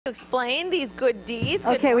Explain these good deeds.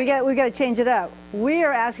 Okay, we got to change it up. We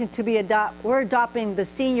are asking to be we're adopting the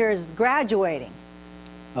seniors graduating.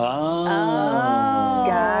 Oh.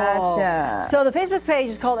 Gotcha. So the Facebook page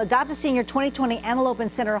is called Adopt a Senior 2020 Antelope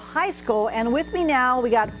Center High School, and with me now we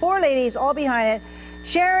got 4 ladies all behind it.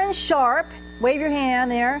 Sharon Sharp, wave your hand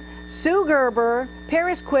there. Sue Gerber,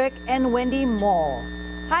 Paris Quick, and Wendy Moll.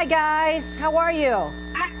 Hi guys, how are you?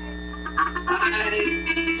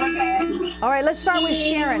 All right, let's start with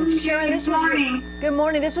Sharon. Sharon, good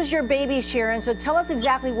morning. This was your baby, Sharon. So tell us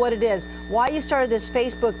exactly what it is. Why you started this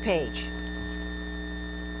Facebook page?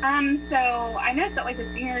 So I noticed that the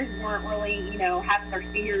seniors weren't really, having their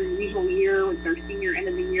senior usual year with their senior end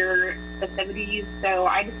of the year festivities. So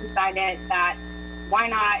I just decided that why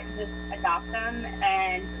not just adopt them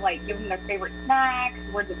and give them their favorite snacks,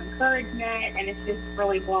 words of encouragement, and it's just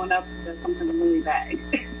really blown up into something really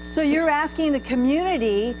big. So you're asking the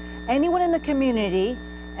community, anyone in the community,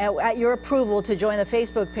 at your approval to join the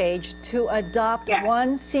Facebook page to adopt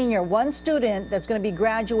one senior, one student that's going to be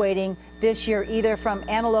graduating this year, either from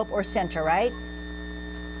Antelope or Center, right?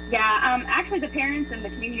 Yeah, actually the parents and the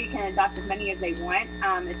community can adopt as many as they want.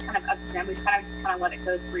 It's kind of up to them. We kind of let it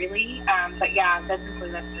go freely. But yeah, that's what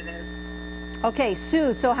it is. Okay,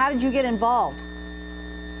 Sue, so how did you get involved?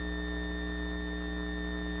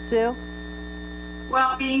 Sue?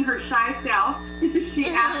 Well, being her shy self, she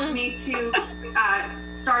asked me to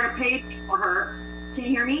start a page for her. Can you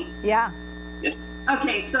hear me? Yeah.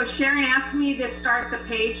 Okay, so Sharon asked me to start the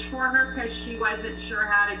page for her because she wasn't sure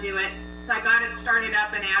how to do it. So I got it started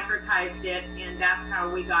up and advertised it, and that's how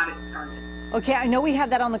we got it started. Okay, I know we have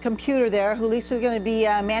that on the computer there. Lisa's going to be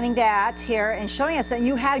manning that here and showing us that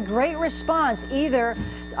you had great response. Either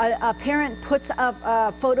a parent puts up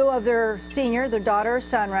a photo of their senior, their daughter or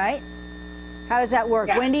son, right? How does that work?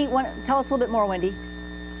 Yeah. Wendy, tell us a little bit more, Wendy.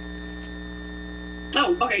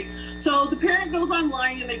 Oh, okay. So the parent goes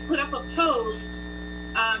online and they put up a post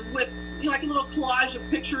with like a little collage of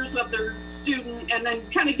pictures of their student, and then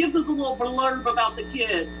kind of gives us a little blurb about the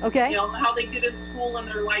kid. Okay. How they did in school and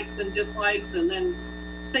their likes and dislikes, and then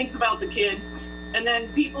things about the kid. And then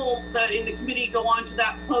people in the committee go on to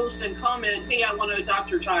that post and comment, "Hey, I want to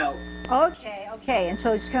adopt your child." Okay. And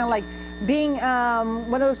so it's kind of like being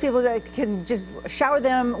one of those people that can just shower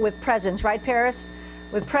them with presents, right, Paris?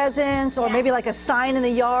 With presents, or maybe like a sign in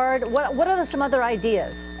the yard. What are some other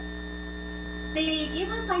ideas? They give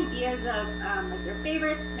us ideas of their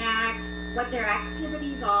favorite snacks, what their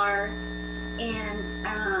activities are, and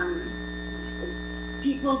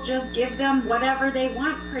people just give them whatever they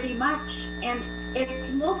want pretty much. And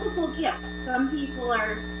it's multiple gifts. Some people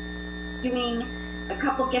are doing a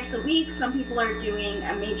couple gifts a week. Some people are doing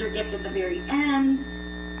a major gift at the very end.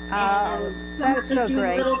 And that's so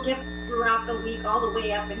great. Little gifts throughout the week, all the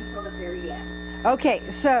way up until the very end. Okay,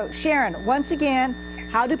 so Sharon, once again,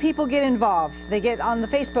 how do people get involved? They get on the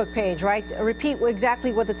Facebook page, right? Repeat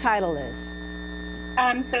exactly what the title is.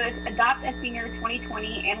 So it's Adopt a Senior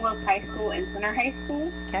 2020 Antelope High School and Center High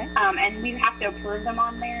School. Okay. And we have to approve them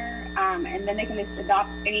on there. And then they can just adopt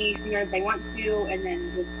any seniors they want to, and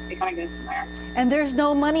then it kind of goes from there. And there's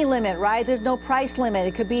no money limit, right? There's no price limit.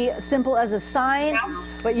 It could be as simple as a sign. Yeah.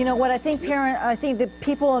 But you know what? I think the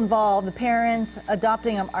people involved, the parents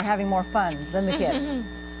adopting them, are having more fun than the kids.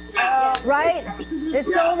 Right?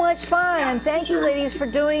 It's so much fun, and thank you ladies for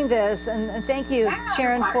doing this, and thank you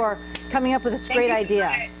Sharon for coming up with this great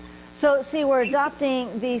idea. So see, we're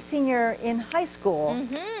adopting the senior in high school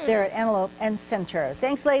there at Antelope and Center.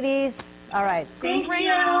 Thanks ladies. All right. Thank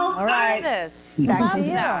you. All right. Back to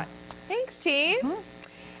you. Thanks team.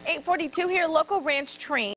 8:42 here, local ranch train.